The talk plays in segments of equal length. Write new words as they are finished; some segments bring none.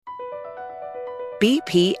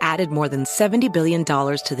BP added more than $70 billion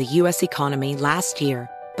to the U.S. economy last year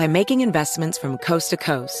by making investments from coast to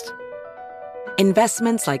coast.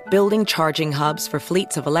 Investments like building charging hubs for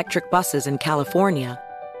fleets of electric buses in California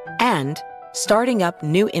and starting up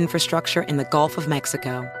new infrastructure in the Gulf of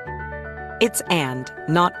Mexico. It's and,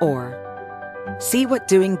 not or. See what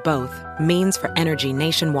doing both means for energy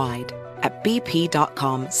nationwide at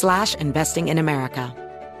bp.com/investing in America.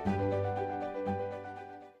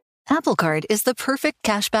 Apple Card is the perfect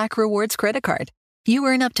cashback rewards credit card. You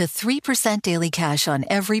earn up to 3% daily cash on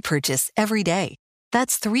every purchase every day.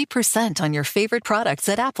 That's 3% on your favorite products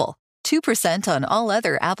at Apple, 2% on all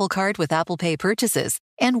other Apple Card with Apple Pay purchases,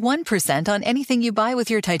 and 1% on anything you buy with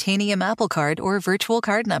your titanium Apple Card or virtual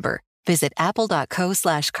card number. Visit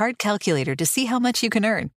apple.co/card calculator to see how much you can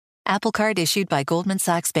earn. Apple Card issued by Goldman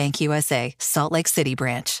Sachs Bank USA, Salt Lake City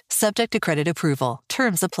branch. Subject to credit approval.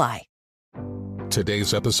 Terms apply.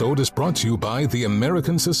 Today's episode is brought to you by the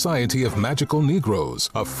American Society of Magical Negroes,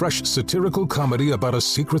 a fresh satirical comedy about a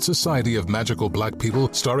secret society of magical black people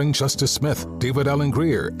starring Justice Smith, David Allen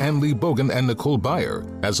Greer, Ann Lee Bogan, and Nicole Byer.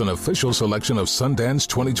 As an official selection of Sundance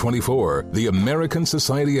 2024, the American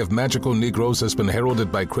Society of Magical Negroes has been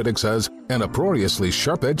heralded by critics as an uproariously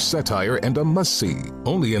sharp-edged satire and a must-see.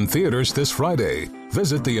 Only in theaters this Friday.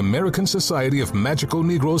 Visit the American Society of Magical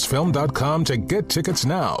Negroes Film.com to get tickets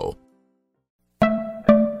now.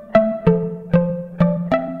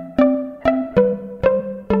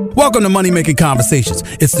 Welcome to Money Making Conversations.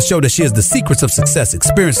 It's the show that shares the secrets of success,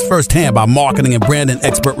 experienced firsthand by marketing and branding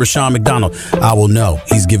expert Rushion McDonald. I will know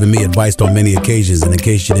he's given me advice on many occasions, and in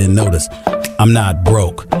case you didn't notice, I'm not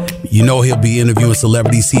broke. You know he'll be interviewing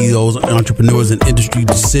celebrity CEOs, entrepreneurs, and industry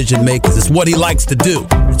decision makers. It's what he likes to do.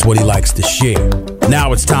 It's what he likes to share.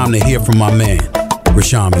 Now it's time to hear from my man,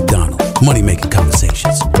 Rushion McDonald. Money Making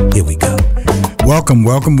Conversations. Here we go. Welcome,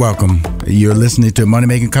 welcome, welcome. You're listening to Money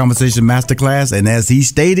Making Conversation Masterclass, and as he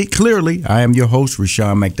stated clearly, I am your host,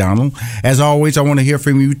 Rushion McDonald. As always, I want to hear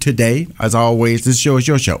from you today. As always, this show is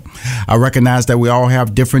your show. I recognize that we all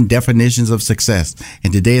have different definitions of success,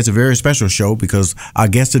 and today is a very special show because our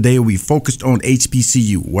guest today will be focused on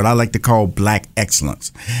HBCU, what I like to call Black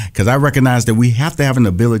excellence, because I recognize that we have to have an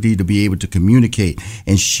ability to be able to communicate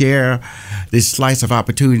and share this slice of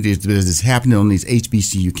opportunities that is happening on these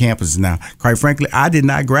HBCU campuses. Now, quite frankly, I did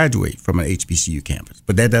not graduate from an HBCU campus,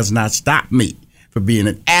 but that does not stop me from being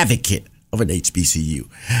an advocate of an HBCU.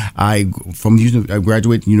 I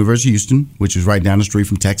graduated from University of Houston, which is right down the street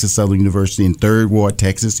from Texas Southern University in 3rd Ward,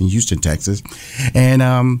 Texas, in Houston, Texas. And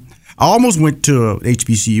I almost went to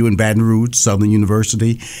HBCU in Baton Rouge, Southern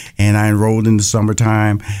University, and I enrolled in the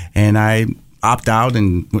summertime, and I opted out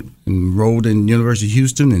and enrolled in University of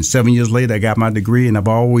Houston, and 7 years later I got my degree, and I've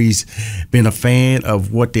always been a fan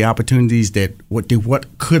of what the opportunities that what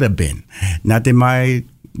could have been. Not that my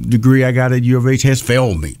degree I got at U of H has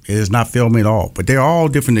failed me. It has not failed me at all, but they're all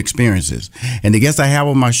different experiences. And the guests I have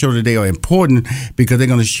on my show today are important because they're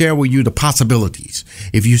going to share with you the possibilities.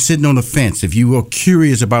 If you're sitting on the fence, if you are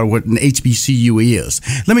curious about what an HBCU is,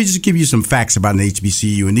 let me just give you some facts about an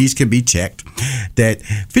HBCU, and these can be checked. That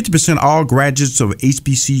 50% of all graduates of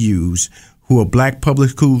HBCUs who are black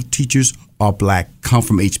public school teachers are black come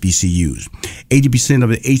from HBCUs. 80% of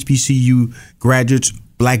the HBCU graduates,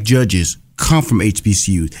 black judges, come from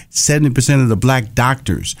HBCUs. 70% of the black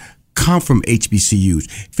doctors come from HBCUs.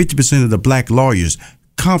 50% of the black lawyers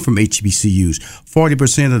come from HBCUs.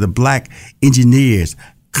 40% of the black engineers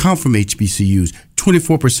come from HBCUs.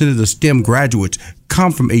 24% of the STEM graduates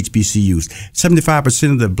come from HBCUs.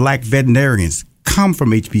 75% of the black veterinarians come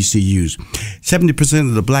from HBCUs. 70%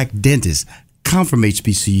 of the black dentists come from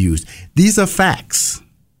HBCUs. These are facts.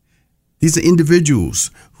 These are individuals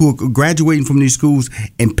who are graduating from these schools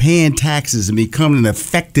and paying taxes and becoming an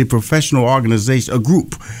effective professional organization, a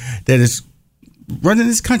group that is running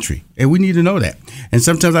this country. And we need to know that. And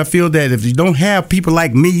sometimes I feel that if you don't have people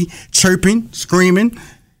like me chirping, screaming,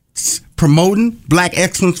 promoting black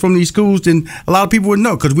excellence from these schools, then a lot of people would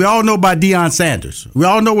know, because we all know about Deion Sanders. We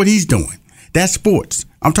all know what he's doing. That's sports.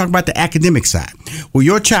 I'm talking about the academic side. Well,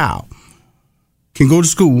 your child can go to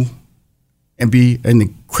school and be an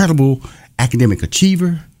incredible academic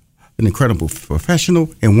achiever, an incredible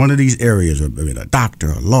professional in one of these areas, a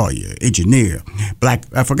doctor, a lawyer, engineer, black.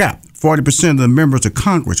 I forgot, 40% of the members of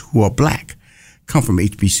Congress who are black come from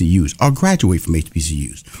HBCUs or graduate from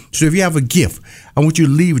HBCUs. So if you have a gift, I want you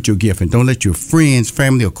to leave with your gift and don't let your friends,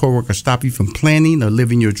 family, or coworkers stop you from planning or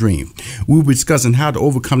living your dream. We'll be discussing how to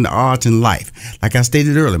overcome the odds in life. Like I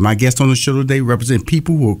stated earlier, my guests on the show today represent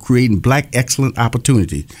people who are creating black excellent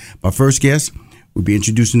opportunities. My first guest We'll be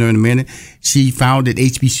introducing her in a minute. She founded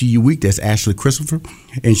HBCU Week. That's Ashley Christopher.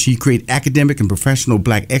 And she created academic and professional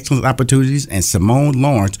Black excellence opportunities. And Simone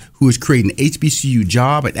Lawrence, who is creating HBCU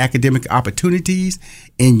job and academic opportunities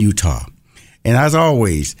in Utah. And as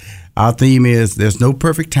always, our theme is there's no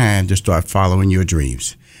perfect time to start following your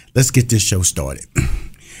dreams. Let's get this show started.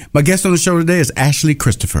 My guest on the show today is Ashley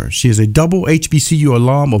Christopher. She is a double HBCU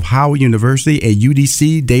alum of Howard University and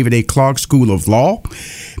UDC David A. Clark School of Law.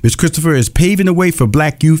 Ms. Christopher is paving the way for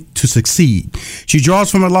Black youth to succeed. She draws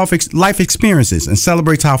from her life experiences and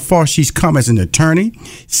celebrates how far she's come as an attorney,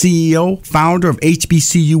 CEO, founder of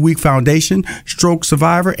HBCU Week Foundation, stroke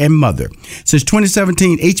survivor, and mother. Since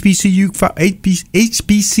 2017, HBCU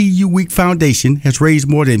Week Foundation has raised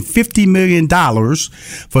more than $50 million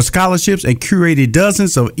for scholarships and curated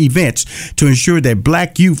dozens of events to ensure that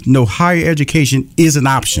Black youth know higher education is an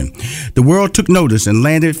option. The world took notice and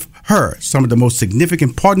landed her some of the most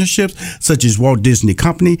significant partnerships, such as Walt Disney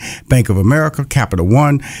Company, Bank of America, Capital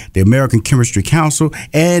One, the American Chemistry Council,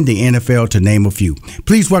 and the NFL, to name a few.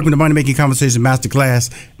 Please welcome to Money Making Conversation Masterclass,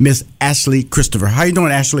 Miss Ashley Christopher. How you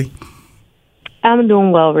doing, Ashley? I'm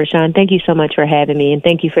doing well, Rashawn. Thank you so much for having me, and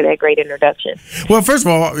thank you for that great introduction. Well, first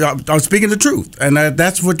of all, I'm speaking the truth, and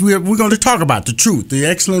that's what we're going to talk about, the truth, the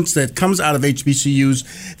excellence that comes out of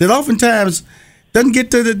HBCUs that oftentimes doesn't get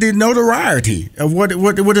the notoriety of what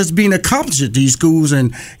is being accomplished at these schools.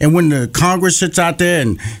 And when the Congress sits out there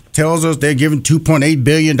and tells us they're giving $2.8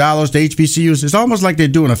 billion to HBCUs, it's almost like they're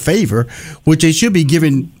doing a favor, which they should be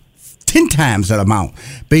giving 10 times that amount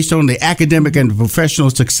based on the academic and professional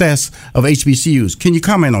success of HBCUs. Can you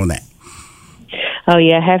comment on that? Oh,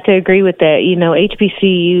 yeah, I have to agree with that. You know,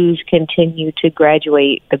 HBCUs continue to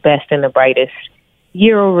graduate the best and the brightest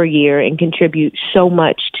year over year and contribute so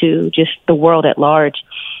much to just the world at large.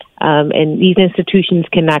 And these institutions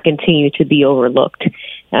cannot continue to be overlooked.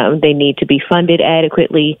 They need to be funded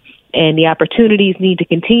adequately, and the opportunities need to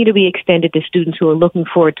continue to be extended to students who are looking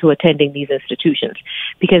forward to attending these institutions,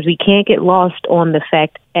 because we can't get lost on the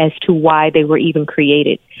fact as to why they were even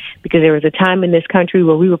created. Because there was a time in this country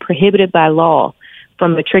where we were prohibited by law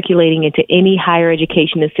from matriculating into any higher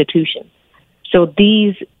education institution. So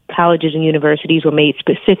these colleges and universities were made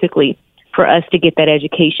specifically for us to get that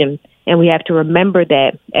education, and we have to remember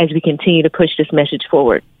that as we continue to push this message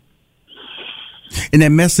forward. And that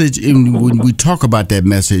message, and when we talk about that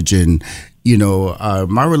message, and you know,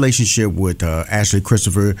 my relationship with Ashley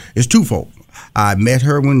Christopher is twofold. I met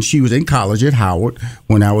her when she was in college at Howard,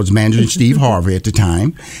 when I was managing Steve Harvey at the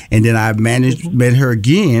time, and then I met her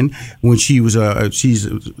again when she was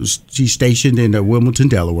she's stationed in Wilmington,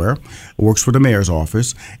 Delaware, works for the mayor's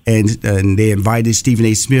office, and they invited Stephen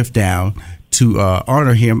A. Smith down to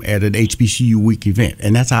honor him at an HBCU Week event.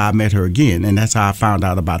 And that's how I met her again. And that's how I found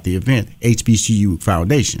out about the event, HBCU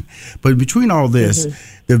Foundation. But between all this,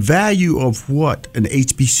 the value of what an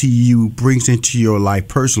HBCU brings into your life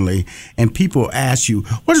personally, and people ask you,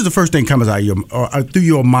 what is the first thing comes out of through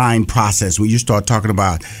your mind process when you start talking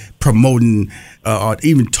about promoting or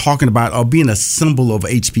even talking about or being a symbol of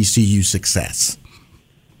HBCU success?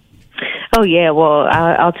 Oh, yeah. Well,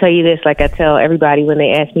 I'll tell you this, like I tell everybody when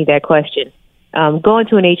they ask me that question. Going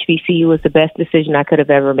to an HBCU was the best decision I could have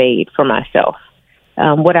ever made for myself.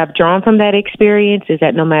 What I've drawn from that experience is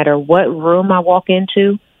that no matter what room I walk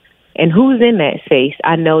into and who's in that space,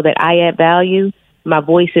 I know that I add value, my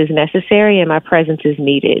voice is necessary, and my presence is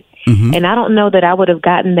needed. Mm-hmm. And I don't know that I would have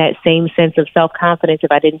gotten that same sense of self-confidence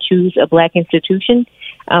if I didn't choose a Black institution.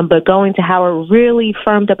 But going to Howard really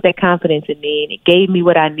firmed up that confidence in me, and it gave me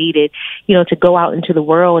what I needed, you know, to go out into the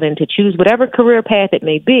world and to choose whatever career path it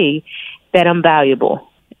may be, that I'm valuable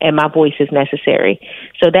and my voice is necessary.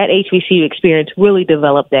 So that HBCU experience really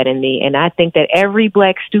developed that in me, and I think that every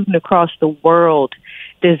Black student across the world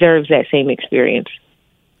deserves that same experience.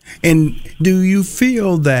 And do you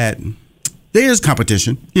feel that there's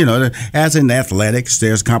competition, you know, as in athletics,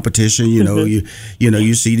 there's competition, you know,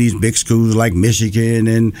 you see these big schools like Michigan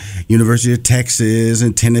and University of Texas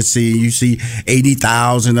and Tennessee, you see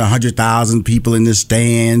 80,000, 100,000 people in the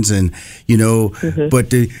stands, and, you know,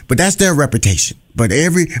 but that's their reputation. But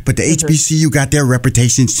the HBCU got their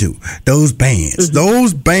reputations too. Those bands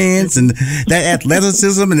and that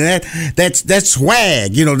athleticism and that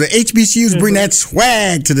swag. You know, the HBCUs bring that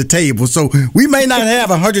swag to the table. So we may not have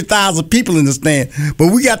 100,000 people in the stand,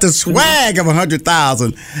 but we got the swag of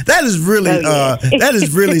 100,000. That is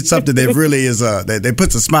really something that really is that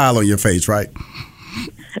puts a smile on your face, right?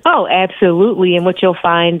 Oh, absolutely. And what you'll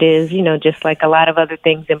find is, you know, just like a lot of other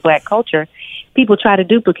things in Black culture, people try to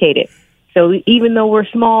duplicate it. So even though we're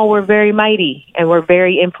small, we're very mighty and we're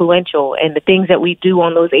very influential. And the things that we do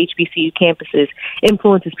on those HBCU campuses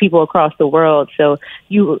influences people across the world. So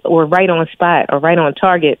you were right on spot or right on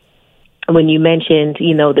target when you mentioned,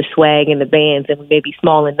 the swag and the bands, and we may be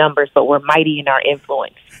small in numbers, but we're mighty in our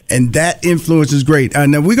influence. And that influence is great.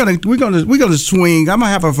 Now we're gonna swing. I'm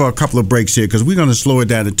gonna have her for a couple of breaks here because we're gonna slow it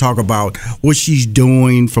down and talk about what she's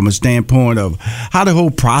doing from a standpoint of how the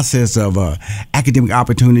whole process of academic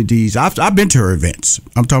opportunities. I've been to her events.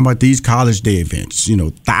 I'm talking about these college day events.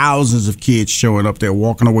 Thousands of kids showing up there,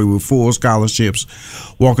 walking away with full scholarships,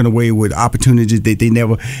 walking away with opportunities that they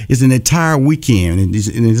never. It's an entire weekend, and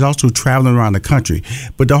it's also traveling around the country.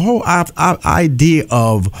 But the whole idea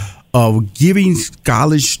of giving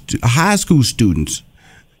high school students,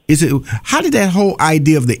 how did that whole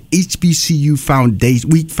idea of the HBCU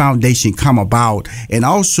Foundation come about? And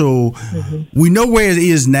also, we know where it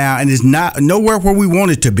is now, and it's not nowhere where we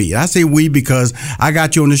want it to be. I say we because I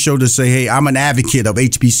got you on the show to say, hey, I'm an advocate of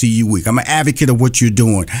HBCU Week. I'm an advocate of what you're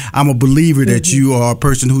doing. I'm a believer that you are a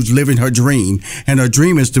person who's living her dream, and her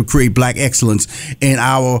dream is to create Black excellence in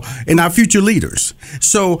our future leaders.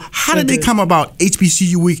 So how did it come about,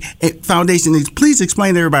 HBCU Week Foundation? Please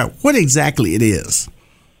explain to everybody what exactly it is.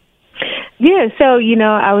 Yeah, so,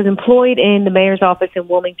 I was employed in the mayor's office in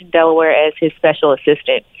Wilmington, Delaware as his special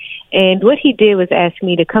assistant. And what he did was ask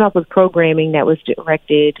me to come up with programming that was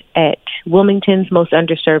directed at Wilmington's most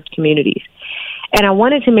underserved communities. And I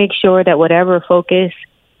wanted to make sure that whatever focus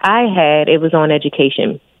I had, it was on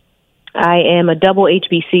education. I am a double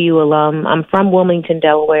HBCU alum. I'm from Wilmington,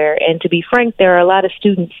 Delaware. And to be frank, there are a lot of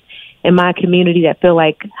students in my community that feel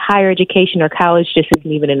like higher education or college just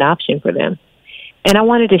isn't even an option for them. And I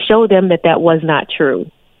wanted to show them that that was not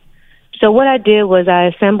true. So what I did was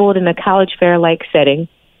I assembled in a college fair-like setting.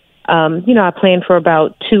 I planned for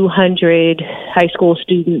about 200 high school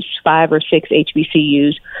students, 5 or 6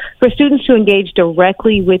 HBCUs, for students to engage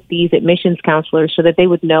directly with these admissions counselors so that they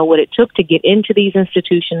would know what it took to get into these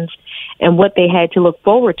institutions and what they had to look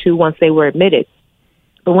forward to once they were admitted.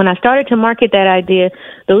 But when I started to market that idea,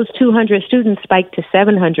 those 200 students spiked to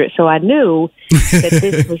 700. So I knew that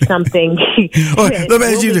this was something. Let me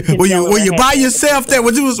ask you: Were you by yourself? There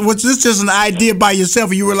was this just an idea by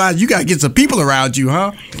yourself, and you realized you got to get some people around you,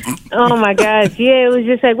 huh? Oh my gosh, yeah! It was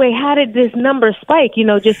just like, wait, how did this number spike?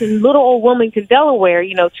 Just in little old Wilmington, Delaware,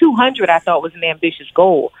 200 I thought was an ambitious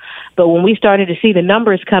goal. But when we started to see the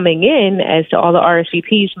numbers coming in as to all the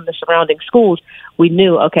RSVPs from the surrounding schools, we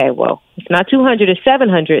knew, okay, well, it's not 200, it's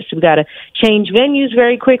 700. So we got to change venues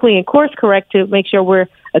very quickly and course correct to make sure we're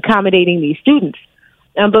accommodating these students.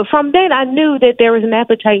 But from then, I knew that there was an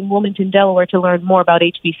appetite in Wilmington, Delaware to learn more about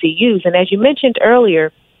HBCUs. And as you mentioned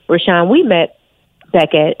earlier, Rashawn, we met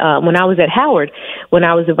back at when I was at Howard, when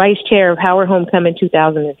I was the vice chair of Howard Homecoming in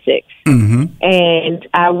 2006. And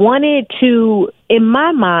I wanted to, in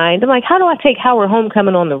my mind, I'm like, how do I take Howard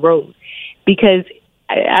Homecoming on the road? Because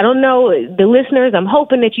I don't know, the listeners, I'm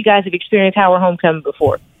hoping that you guys have experienced Howard Homecoming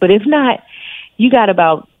before. But if not, you got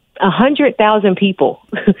about 100,000 people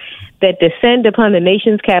that descend upon the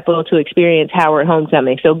nation's capital to experience Howard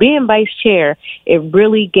Homecoming. So being vice chair, it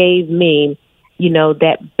really gave me,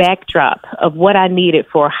 that backdrop of what I needed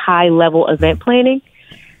for high-level event planning.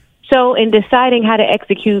 So in deciding how to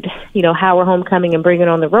execute, Howard Homecoming and bring it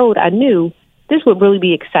on the road, I knew this would really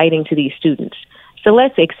be exciting to these students. So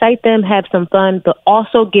let's excite them, have some fun, but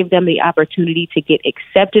also give them the opportunity to get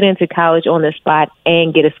accepted into college on the spot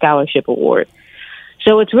and get a scholarship award.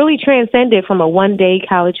 So it's really transcended from a one-day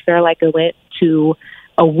college fair-like event to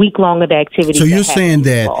a week-long of activities. So you're saying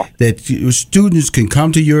that students can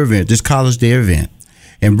come to your event, this college day event,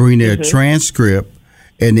 and bring their transcript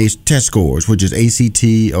and their test scores, which is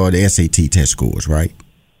ACT or the SAT test scores, right?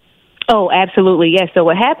 Oh, absolutely, yes. So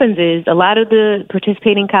what happens is a lot of the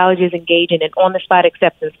participating colleges engage in an on-the-spot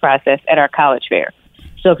acceptance process at our college fair.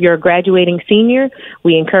 So if you're a graduating senior,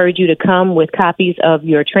 we encourage you to come with copies of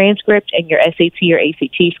your transcript and your SAT or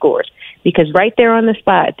ACT scores, because right there on the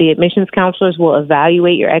spot, the admissions counselors will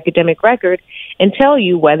evaluate your academic record and tell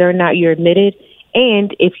you whether or not you're admitted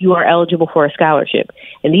and if you are eligible for a scholarship.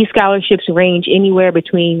 And these scholarships range anywhere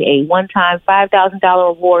between a one-time $5,000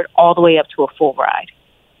 award all the way up to a full ride.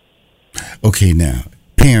 Okay, now,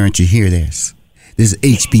 parents, you hear this? This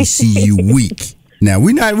is HBCU week. Now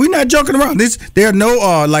we're not joking around. There are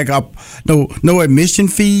no admission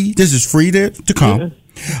fee. This is free to come.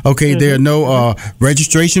 Okay, there are no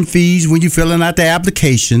registration fees when you're filling out the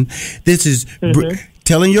application. This is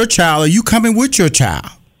telling your child, are you coming with your child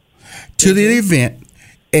to the event?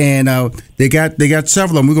 And they got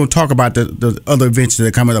several of them. We're going to talk about the other events that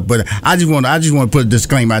are coming up. But I just want to put a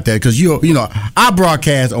disclaimer out there because you know I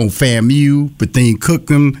broadcast on FAMU,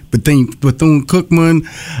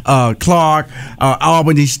 Bethune-Cookman, Clark,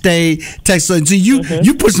 Albany State, Texas. So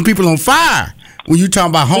you put some people on fire. When you talking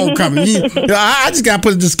about homecoming, I just got to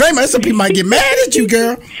put a disclaimer. Some people might get mad at you,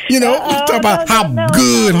 girl. You know, talk about how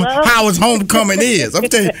his homecoming is. I'm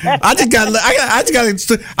telling you, I just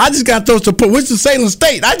got to throw support. Winston-Salem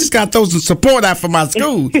State. I just got to throw some support out for my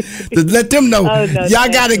school to let them know y'all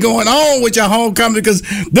got it going on with your homecoming because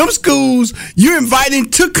them schools you're inviting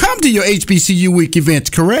to come to your HBCU week events,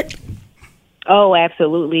 correct? Oh,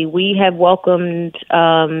 absolutely. We have welcomed,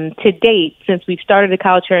 to date, since we've started the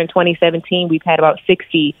College Fair in 2017, we've had about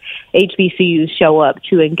 60 HBCUs show up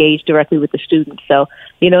to engage directly with the students. So,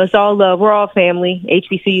 you know, it's all love. We're all family.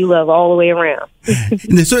 HBCU love all the way around.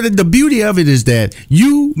 So the beauty of it is that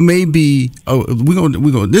you may be. We're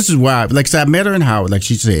going. This is why. Like I said, I met her in Howard, like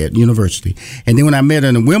she said, university, and then when I met her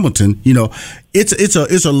in Wimbledon, you know, it's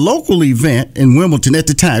a local event in Wimbledon at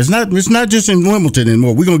the time. It's not just in Wimbledon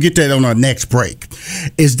anymore. We're gonna get that on our next break.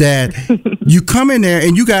 Is that you come in there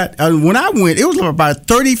and you got when I went, it was about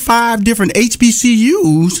 35 different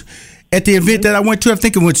HBCUs at the event that I went to. I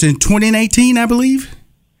think it was in 2019, I believe.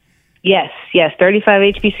 Yes,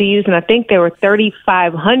 35 HBCUs, and I think there were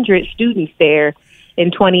 3,500 students there in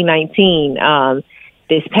 2019.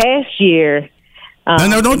 This past year.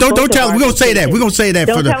 No, don't tell them. We're gonna say that. We're gonna say that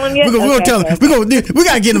don't tell them yet? We're gonna tell them. We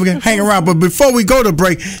gotta get them to hang around. But before we go to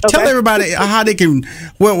break, tell everybody how they can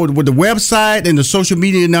with the website and the social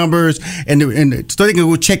media numbers and so they can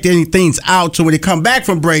go check any things out. So when they come back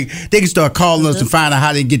from break, they can start calling us and find out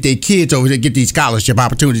how they get their kids over there, get these scholarship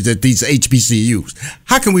opportunities at these HBCUs.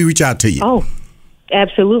 How can we reach out to you? Oh,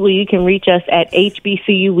 absolutely. You can reach us at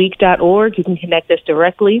hbcuweek.org. You can connect us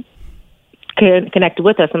directly. Connect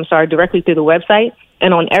with us, directly through the website.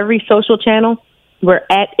 And on every social channel, we're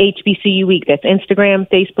at HBCU Week. That's Instagram,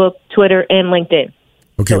 Facebook, Twitter, and LinkedIn.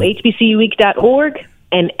 Okay. So hbcuweek.org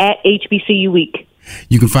and at HBCU Week.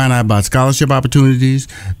 You can find out about scholarship opportunities.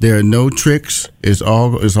 There are no tricks. It's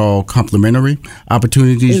all complimentary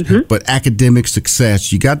opportunities, but academic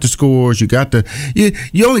success. You got the scores. You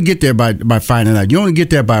only get there by finding out. You only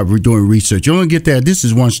get there by doing research. You only get there. This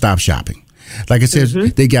is one-stop shopping. Like I said,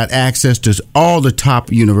 they got access to all the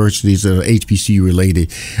top universities that are HBCU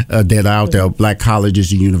related that are out there, black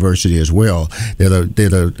colleges and universities as well,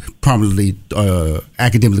 that are prominently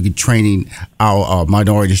academically training our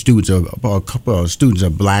minority students or students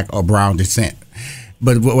of black or brown descent.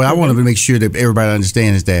 But what I want to make sure that everybody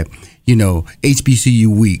understands is that, you know,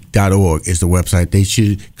 hbcuweek.org is the website. They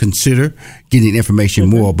should consider getting information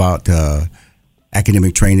more about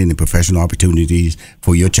academic training and professional opportunities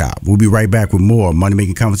for your child. We'll be right back with more Money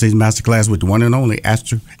Making Conversation Masterclass with the one and only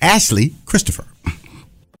Ashley Christopher.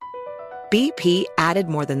 BP added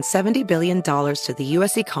more than $70 billion to the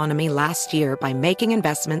U.S. economy last year by making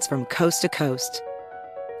investments from coast to coast.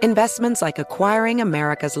 Investments like acquiring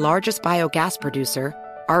America's largest biogas producer,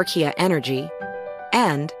 Archaea Energy,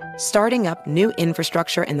 and starting up new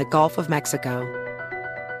infrastructure in the Gulf of Mexico.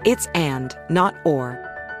 It's and, not or.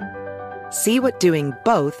 See what doing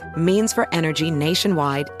both means for energy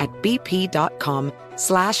nationwide at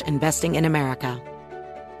bp.com/investing in America.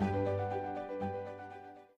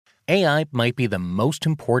 AI might be the most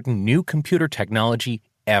important new computer technology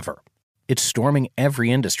ever. It's storming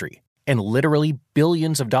every industry, and literally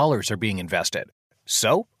billions of dollars are being invested.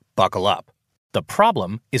 So, buckle up. The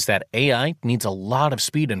problem is that AI needs a lot of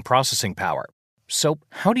speed and processing power. So,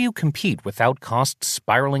 how do you compete without costs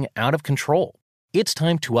spiraling out of control? It's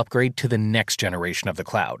time to upgrade to the next generation of the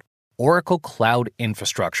cloud, Oracle Cloud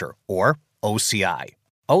Infrastructure, or OCI.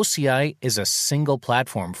 OCI is a single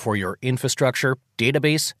platform for your infrastructure,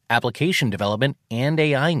 database, application development, and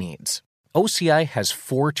AI needs. OCI has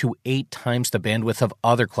 4 to 8 times the bandwidth of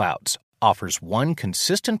other clouds, offers one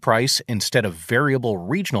consistent price instead of variable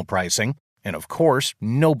regional pricing, and of course,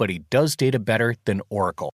 nobody does data better than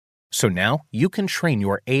Oracle. So now you can train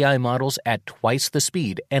your AI models at twice the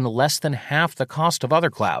speed and less than half the cost of other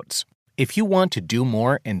clouds. If you want to do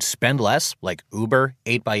more and spend less, like Uber,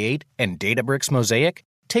 8x8, and Databricks Mosaic,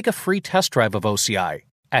 take a free test drive of OCI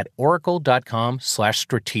at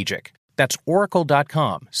oracle.com/strategic. That's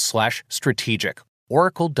oracle.com/strategic.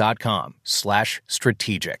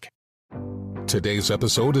 oracle.com/strategic. Today's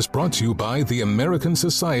episode is brought to you by the American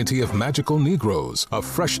Society of Magical Negroes, a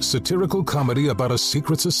fresh satirical comedy about a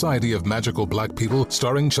secret society of magical black people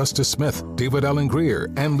starring Justice Smith, David Allen Greer,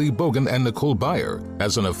 Ann Lee Bogan, and Nicole Byer.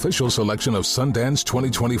 As an official selection of Sundance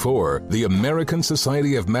 2024, the American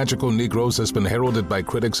Society of Magical Negroes has been heralded by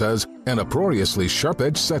critics as an uproariously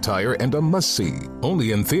sharp-edged satire and a must-see.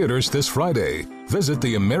 Only in theaters this Friday. Visit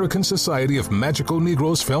the American Society of Magical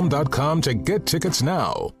Negroes Film.com to get tickets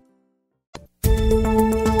now.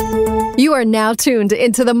 You are now tuned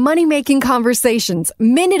into the Money Making Conversations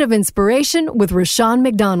Minute of Inspiration with Rushion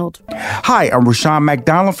McDonald. Hi, I'm Rushion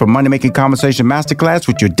McDonald from Money Making Conversation Masterclass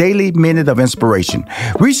with your daily Minute of Inspiration.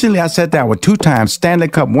 Recently, I sat down with two-time Stanley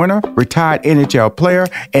Cup winner, retired NHL player,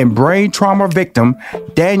 and brain trauma victim,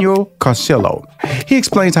 Daniel Carcillo. He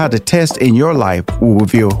explains how the test in your life will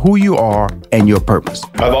reveal who you are and your purpose.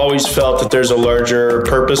 I've always felt that there's a larger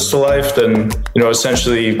purpose to life than,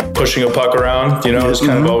 essentially pushing a puck around. It's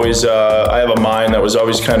kind of always, I have a mind that was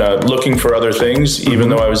always kind of looking for other things, even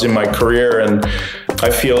though I was in my career. And I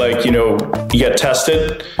feel like, you get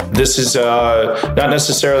tested. This is not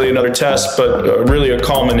necessarily another test, but really a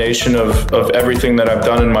culmination of everything that I've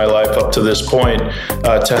done in my life up to this point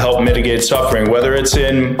to help mitigate suffering, whether it's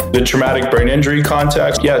in the traumatic brain injury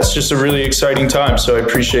context. Yeah, it's just a really exciting time. So I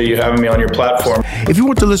appreciate you having me on your platform. If you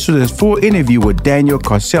want to listen to this full interview with Daniel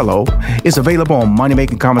Carcillo, it's available on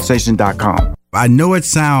moneymakingconversation.com. I know it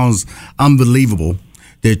sounds unbelievable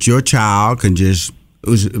that your child can just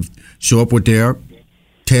show up with their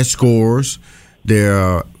test scores,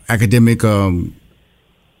 their academic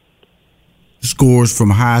scores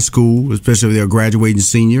from high school, especially if they're a graduating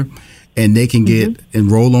senior, and they can get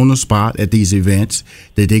enrolled on the spot at these events,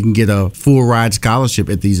 that they can get a full ride scholarship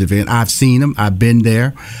at these events. I've seen them. I've been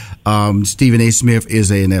there. Stephen A. Smith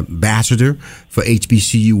is an ambassador for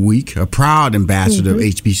HBCU Week, a proud ambassador of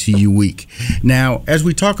HBCU Week. Now, as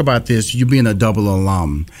we talk about this, you being a double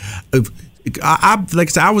alum, I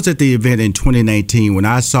was at the event in 2019 when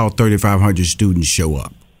I saw 3,500 students show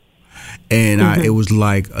up. And it was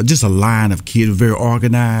like just a line of kids, very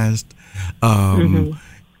organized. And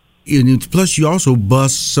plus, you also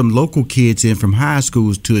bust some local kids in from high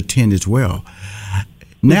schools to attend as well.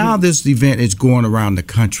 Now this event is going around the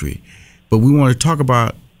country, but we want to talk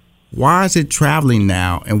about why is it traveling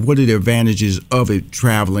now and what are the advantages of it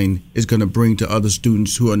traveling is going to bring to other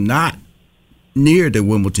students who are not near the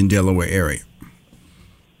Wilmington, Delaware area.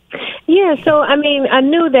 Yeah, so, I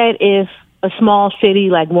knew that if a small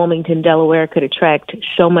city like Wilmington, Delaware could attract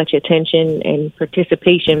so much attention and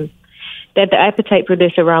participation, that the appetite for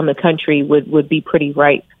this around the country would be pretty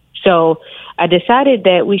ripe. So I decided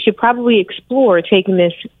that we should probably explore taking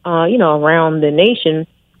this, around the nation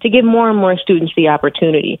to give more and more students the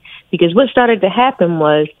opportunity. Because what started to happen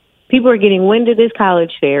was people are getting wind of this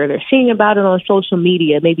college fair. They're seeing about it on social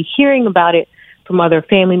media, maybe hearing about it from other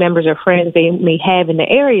family members or friends they may have in the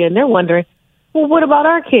area. And they're wondering, well, what about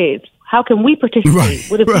our kids? How can we participate?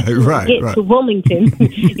 What if we get to Wilmington?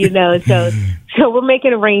 So we're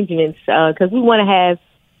making arrangements because we want to have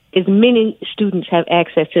as many students have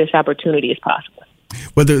access to this opportunity as possible.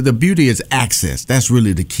 Well, the beauty is access. That's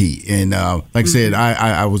really the key. And like I said,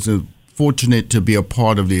 I was fortunate to be a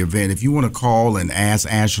part of the event. If you want to call and ask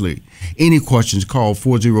Ashley any questions, call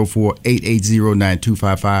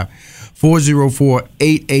 404-880-9255.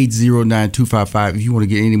 404-880-9255. If you want to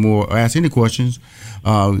get any more or ask any questions,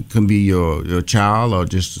 it can be your child or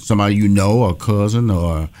just somebody you know, a cousin,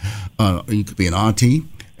 or you could be an auntie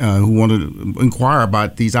who want to inquire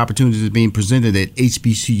about these opportunities being presented at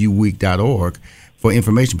hbcuweek.org for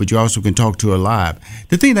information, but you also can talk to her live.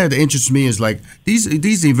 The thing that interests me is like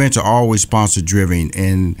these events are always sponsor driven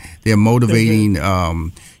and they're motivating. We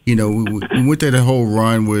went through the whole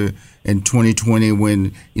run in 2020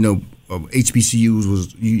 when HBCUs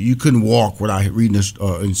was you couldn't walk without reading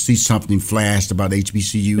and see something flashed about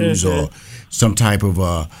HBCUs or some type of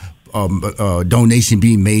donation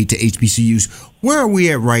being made to HBCUs. Where are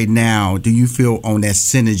we at right now? Do you feel on that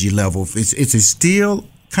synergy level? Is it still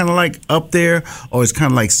kind of like up there, or it's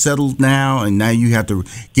kind of like settled now, and now you have to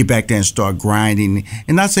get back there and start grinding?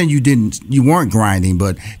 And not saying you weren't grinding,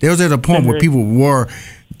 but there was at a point where people were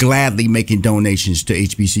gladly making donations to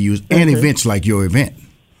HBCUs and events like your event.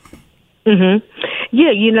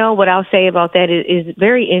 Yeah, what I'll say about that is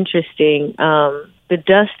very interesting. The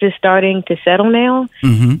dust is starting to settle now,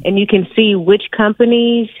 and you can see which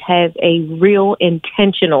companies have a real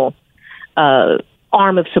intentional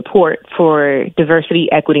arm of support for diversity,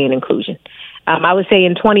 equity, and inclusion. I would say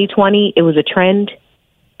in 2020, it was a trend.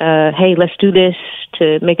 Hey, let's do this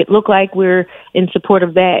to make it look like we're in support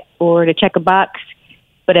of that or to check a box.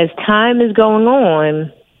 But as time is going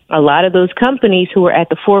on, a lot of those companies who were at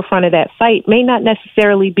the forefront of that fight may not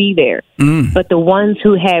necessarily be there. But the ones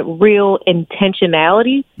who had real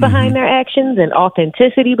intentionality behind their actions and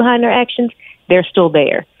authenticity behind their actions, they're still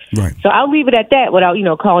there. Right. So I'll leave it at that without,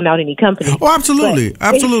 calling out any company. Oh, absolutely.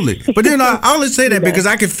 Absolutely. But then I only say that because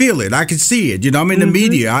I can feel it. I can see it. I'm in the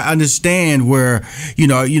media. I understand where,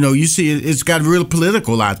 you see it's got real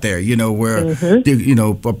political out there, where,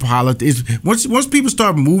 politics. Once people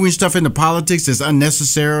start moving stuff into politics, it's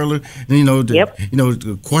unnecessarily,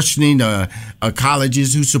 questioning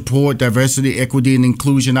colleges who support diversity, equity, and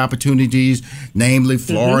inclusion opportunities, namely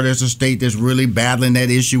Florida is a state that's really battling that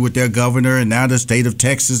issue with their governor, and now the state of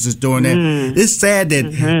Texas is doing that. It's sad that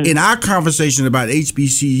in our conversation about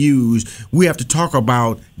HBCUs, we have to talk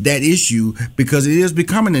about that issue because it is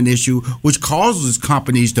becoming an issue, which causes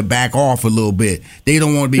companies to back off a little bit. They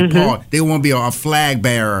don't want to be part. They want to be a flag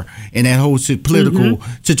bearer in that whole political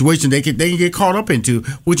situation they can get caught up into,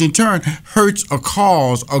 which in turn hurts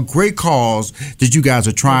a great cause that you guys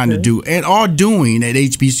are trying to do and are doing at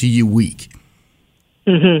HBCU Week.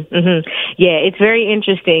 Yeah, it's very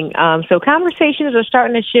interesting. So conversations are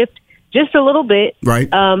starting to shift just a little bit. Right.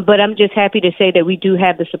 But I'm just happy to say that we do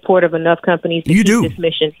have the support of enough companies to keep this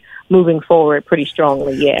mission moving forward pretty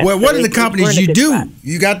strongly. Yeah. Well, what are the companies you do? Spot.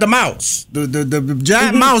 You got the mouse. The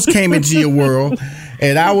giant mouse came into your world.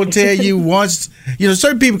 And I will tell you once,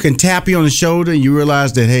 certain people can tap you on the shoulder and you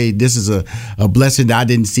realize that, hey, this is a blessing that I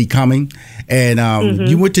didn't see coming. And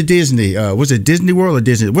you went to Disney. Was it Disney World or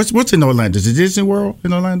Disney? What's in Orlando? Is it Disney World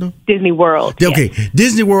in Orlando? Disney World. Okay, yes.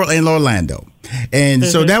 Disney World in Orlando. And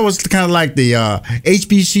so that was kind of like the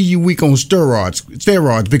HBCU week on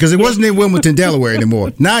steroids, because it wasn't in Wilmington, Delaware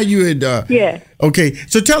anymore. Now you had Okay,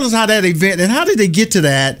 so tell us how that event and how did they get to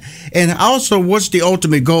that, and also what's the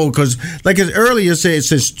ultimate goal? Because like as earlier said,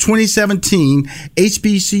 since 2017,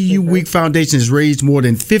 HBCU Week Foundation has raised more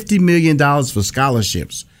than $50 million for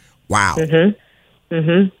scholarships. Wow.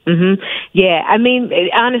 Yeah, I mean,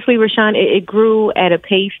 honestly, Rashawn, it grew at a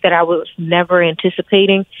pace that I was never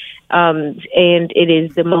anticipating. And it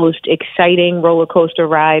is the most exciting roller coaster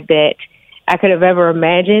ride that I could have ever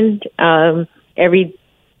imagined. Every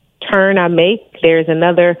turn I make, there's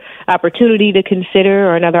another opportunity to consider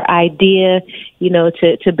or another idea,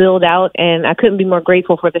 to build out. And I couldn't be more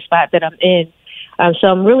grateful for the spot that I'm in. So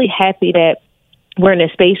I'm really happy that we're in a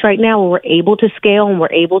space right now where we're able to scale and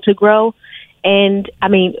we're able to grow. And I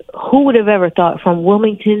mean, who would have ever thought from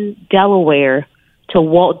Wilmington, Delaware to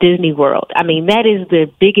Walt Disney World? I mean, that is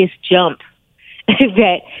the biggest jump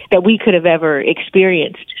that we could have ever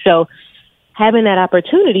experienced. So having that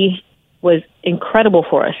opportunity was incredible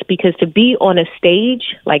for us, because to be on a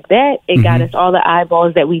stage like that, it got us all the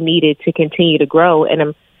eyeballs that we needed to continue to grow. And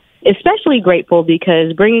I'm especially grateful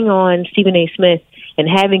because bringing on Stephen A. Smith and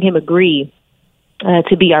having him agree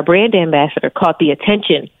to be our brand ambassador caught the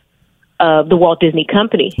attention of the Walt Disney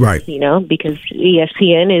Company, right? Because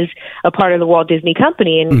ESPN is a part of the Walt Disney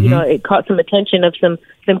Company, and it caught some attention of some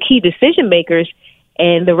key decision makers,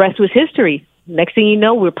 and the rest was history. Next thing you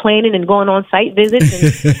know, we're planning and going on site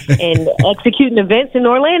visits and executing events in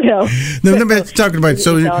Orlando. No, let me talk about it.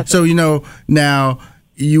 So now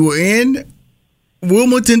you were in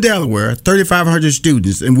Wilmington, Delaware. 3,500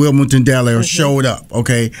 students in Wilmington, Delaware showed up.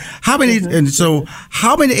 Okay, how many? And so,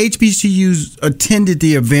 how many HBCUs attended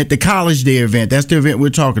the event, the college day event? That's the event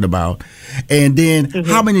we're talking about. And then,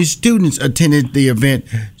 how many students attended the event,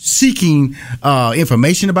 seeking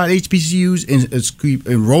information about HBCUs and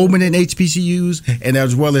enrollment in HBCUs, and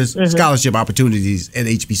as well as scholarship opportunities at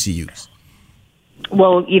HBCUs?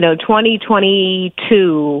 Well,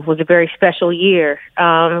 2022 was a very special year.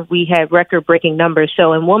 We had record-breaking numbers.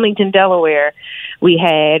 So in Wilmington, Delaware, we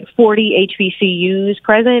had 40 HBCUs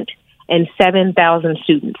present and 7,000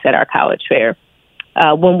 students at our college fair.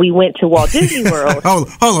 When we went to Walt Disney World... Hold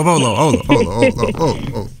on.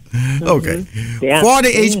 Okay.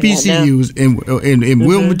 40 HBCUs in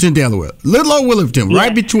Wilmington, Delaware. Little old Wilmington,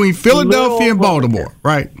 right between Philadelphia and Baltimore,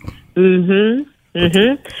 right?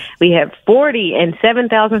 We have 40 and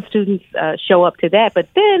 7,000 students show up to that. But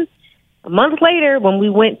then a month later, when we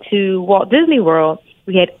went to Walt Disney World,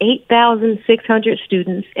 we had 8,600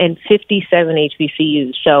 students and 57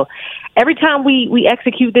 HBCUs. So every time we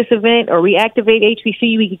execute this event or we activate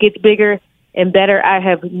HBCU, we get bigger and better. I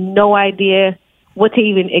have no idea what to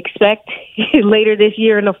even expect later this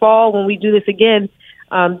year in the fall when we do this again.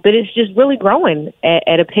 But it's just really growing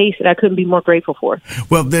at a pace that I couldn't be more grateful for.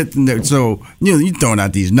 Well, so you're throwing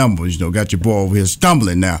out these numbers. Got your boy over here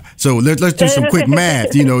stumbling now. So let's do some quick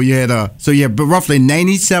math. You had roughly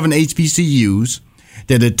 97 HBCUs.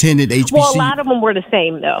 that attended HBCU? Well, a lot of them were the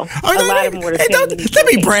same, though. A lot of them were the same. Let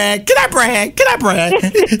me brag. Can I brag?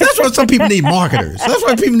 That's why some people need marketers. That's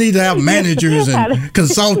why people need to have managers and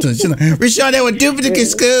consultants. Rashawn, they were duplicate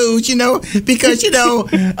schools, because,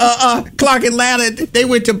 Clark Atlanta, they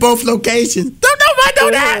went to both locations. Nobody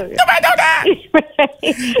know that.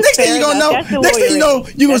 Next thing you know,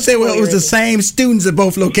 you're going to say, well, it was the same students at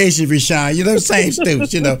both locations, Rashawn. Same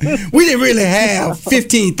students, We didn't really have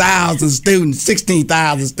 15,000 students,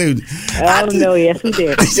 16,000 students. Oh, no, yes, we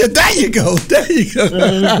did. There you go.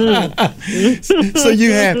 Mm-hmm.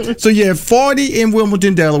 So you had 40 in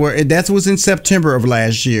Wilmington, Delaware, and that was in September of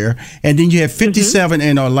last year. And then you had 57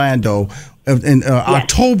 in Orlando in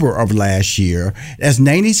October of last year. That's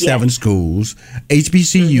 97 schools,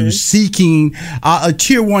 HBCUs, seeking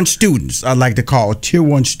Tier 1 students, I like to call Tier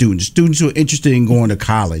 1 students who are interested in going to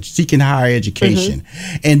college, seeking higher education.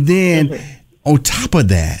 And then on top of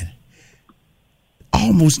that,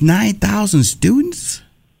 almost 9,000 students?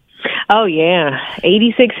 Oh, yeah.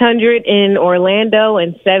 8,600 in Orlando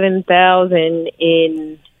and 7,000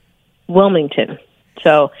 in Wilmington.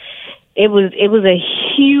 So it was a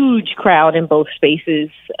huge crowd in both spaces.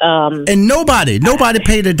 And nobody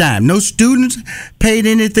paid a dime. No students paid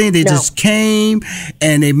anything. They just came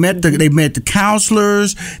and they met the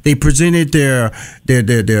counselors. They presented their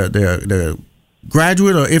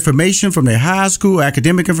graduate or information from their high school,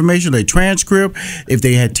 academic information, their transcript, if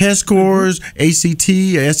they had test scores, ACT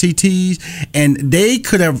or SATs, and they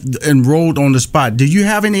could have enrolled on the spot. Do you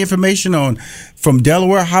have any information from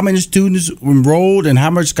Delaware, how many students enrolled and how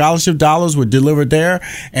much scholarship dollars were delivered there,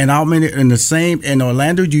 and how many in the same in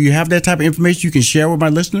Orlando? Do you have that type of information you can share with my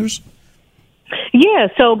listeners? Yeah,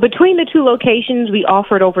 so between the two locations, we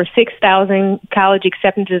offered over 6,000 college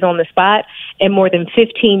acceptances on the spot and more than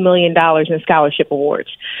 $15 million in scholarship awards.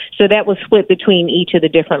 So that was split between each of the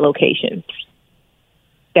different locations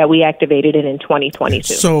that we activated in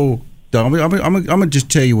 2022. So I'm going to just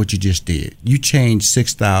tell you what you just did. You changed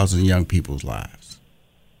 6,000 young people's lives.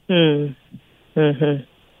 $15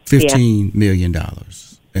 million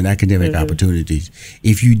in academic opportunities.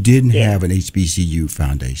 If you didn't have an HBCU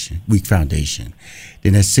foundation,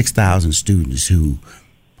 then that's 6,000 students who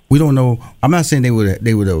we don't know. I'm not saying they would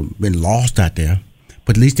have been lost out there,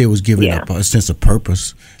 but at least they was given a sense of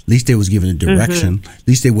purpose. At least they was given a direction. At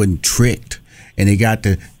least they wasn't tricked. And they got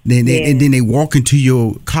and then they walk into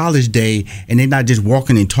your college day, and they're not just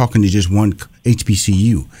walking and talking to just one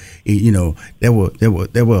HBCU.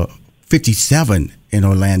 There were 57 in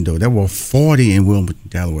Orlando. There were 40 in Wilmington,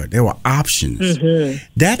 Delaware. There were options.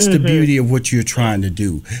 That's the beauty of what you're trying to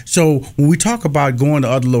do. So when we talk about going to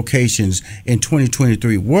other locations in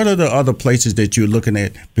 2023, what are the other places that you're looking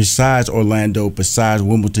at besides Orlando, besides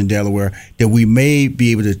Wilmington, Delaware, that we may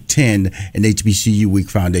be able to attend an HBCU Week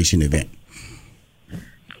Foundation event?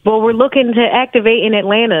 Well, we're looking to activate in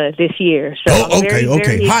Atlanta this year. So okay.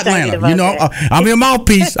 Hot Atlanta. I'm your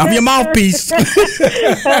mouthpiece. Oh,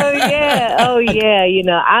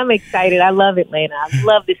 yeah. I'm excited. I love Atlanta. I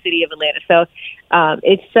love the city of Atlanta. So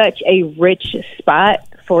it's such a rich spot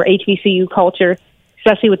for HBCU culture,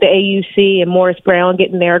 especially with the AUC and Morris Brown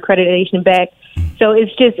getting their accreditation back. So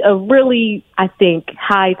it's just a really, I think,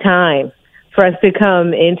 high time for us to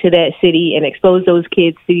come into that city and expose those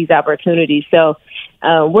kids to these opportunities. So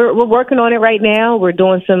we're working on it right now. We're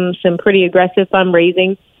doing some pretty aggressive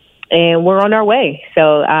fundraising, and we're on our way.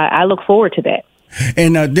 So I look forward to that.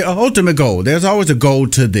 And the ultimate goal, there's always a goal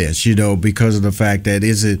to this, because of the fact that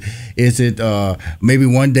is it maybe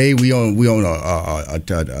one day we own a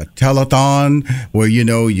telethon where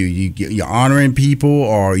you're honoring people,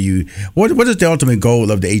 or what is the ultimate goal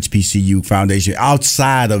of the HBCU Foundation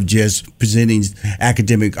outside of just presenting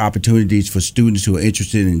academic opportunities for students who are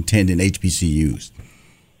interested in attending HBCUs?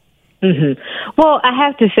 Well, I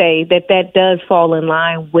have to say that does fall in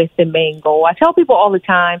line with the main goal. I tell people all the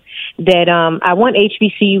time that I want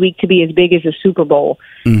HBCU Week to be as big as the Super Bowl,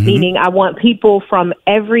 meaning I want people from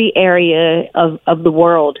every area of the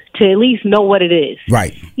world to at least know what it is.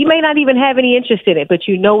 Right. You may not even have any interest in it, but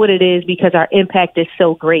you know what it is because our impact is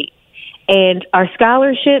so great. And our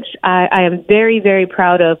scholarships, I am very, very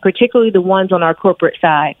proud of, particularly the ones on our corporate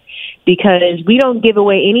side, because we don't give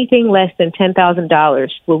away anything less than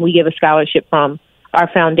 $10,000 when we give a scholarship from our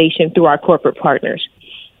foundation through our corporate partners.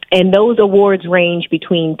 And those awards range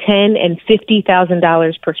between $10,000 and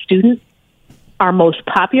 $50,000 per student. Our most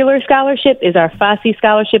popular scholarship is our FOSSI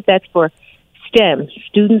scholarship. That's for STEM,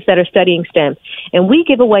 students that are studying STEM. And we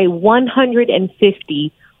give away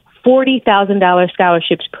 150 $40,000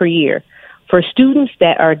 scholarships per year for students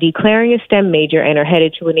that are declaring a STEM major and are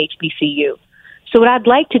headed to an HBCU. So what I'd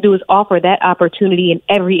like to do is offer that opportunity in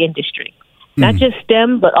every industry. not just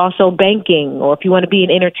STEM, but also banking, or if you want to be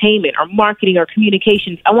in entertainment or marketing or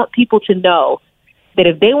communications. I want people to know that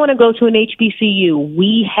if they want to go to an HBCU,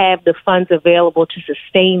 we have the funds available to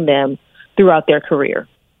sustain them throughout their career.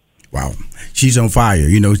 Wow, she's on fire.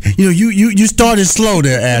 You started slow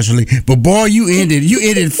there, Ashley, but boy, you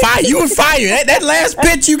ended fire. You were fire. That last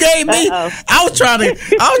pitch you gave me, I was trying to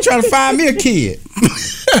find me a kid.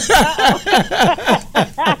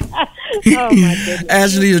 Oh my goodness.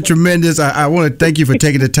 Ashley, you're tremendous. I want to thank you for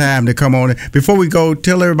taking the time to come on. Before we go,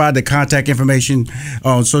 tell everybody the contact information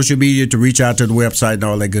on social media to reach out to the website and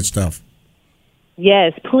all that good stuff.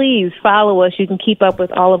 Yes, please follow us. You can keep up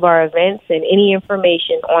with all of our events and any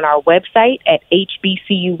information on our website at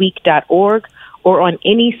hbcuweek.org or on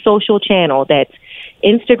any social channel. That's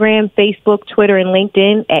Instagram, Facebook, Twitter, and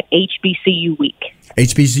LinkedIn at HBCU Week.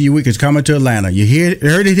 HBCU Week is coming to Atlanta. You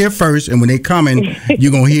heard it here first, and when they're coming,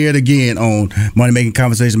 you're going to hear it again on Money Making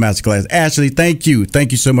Conversation Masterclass. Ashley, thank you.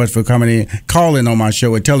 Thank you so much for coming in, calling on my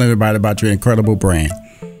show, and telling everybody about your incredible brand.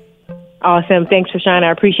 Awesome. Thanks, Rashawn.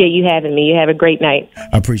 I appreciate you having me. You have a great night.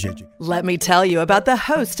 I appreciate you. Let me tell you about the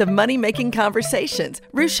host of Money Making Conversations,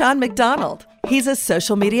 Rushion McDonald. He's a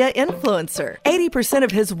social media influencer. 80%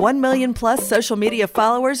 of his 1 million plus social media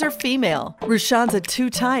followers are female. Rushion's a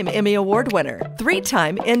 2-time Emmy Award winner,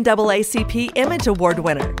 3-time NAACP Image Award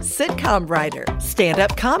winner, sitcom writer,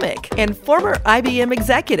 stand-up comic, and former IBM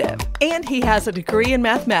executive. And he has a degree in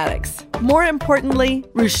mathematics. More importantly,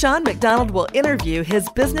 Rushion McDonald will interview his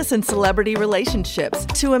business and celebrity relationships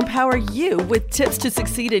to empower you with tips to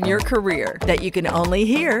succeed in your career that you can only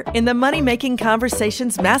hear in the Money Making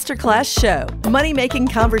Conversations Masterclass show. Money Making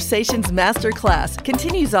Conversations Masterclass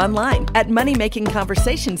continues online at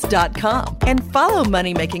moneymakingconversations.com and follow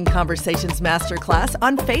Money Making Conversations Masterclass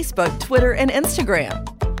on Facebook, Twitter, and Instagram.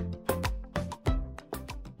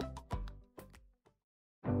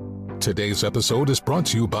 Today's episode is brought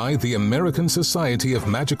to you by the American Society of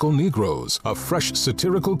Magical Negroes, a fresh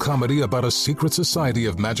satirical comedy about a secret society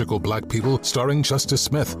of magical black people starring Justice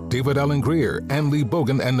Smith, David Allen Greer, Ann Lee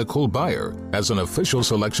Bogan, and Nicole Byer. As an official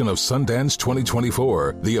selection of Sundance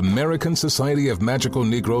 2024, the American Society of Magical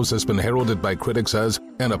Negroes has been heralded by critics as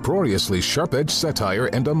an uproariously sharp-edged satire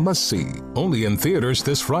and a must-see. Only in theaters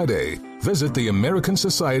this Friday. Visit the American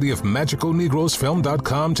Society of Magical Negroes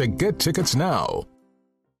Film.com to get tickets now.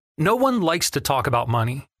 No one likes to talk about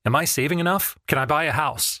money. Am I saving enough? Can I buy a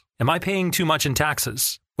house? Am I paying too much in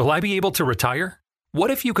taxes? Will I be able to retire?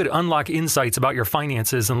 What if you could unlock insights about your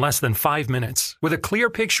finances in less than 5 minutes with a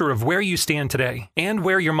clear picture of where you stand today and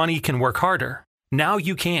where your money can work harder? Now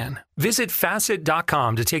you can. Visit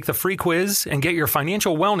Facet.com to take the free quiz and get your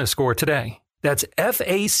financial wellness score today. That's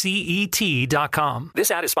FACET.com.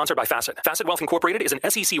 This ad is sponsored by Facet. Facet Wealth Incorporated is an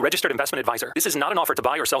SEC-registered investment advisor. This is not an offer to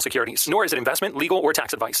buy or sell securities, nor is it investment, legal, or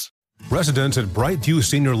tax advice. Residents at Brightview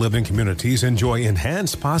Senior Living Communities enjoy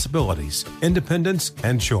enhanced possibilities, independence,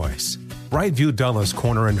 and choice. Brightview Dulles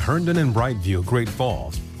Corner in Herndon and Brightview, Great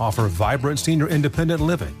Falls, offer vibrant senior independent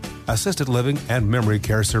living, assisted living, and memory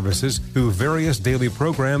care services through various daily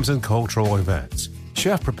programs and cultural events.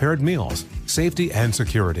 Chef-prepared meals, safety and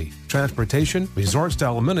security, transportation,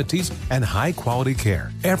 resort-style amenities, and high-quality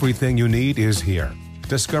care. Everything you need is here.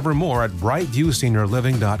 Discover more at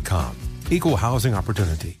brightviewseniorliving.com. Equal housing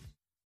opportunity.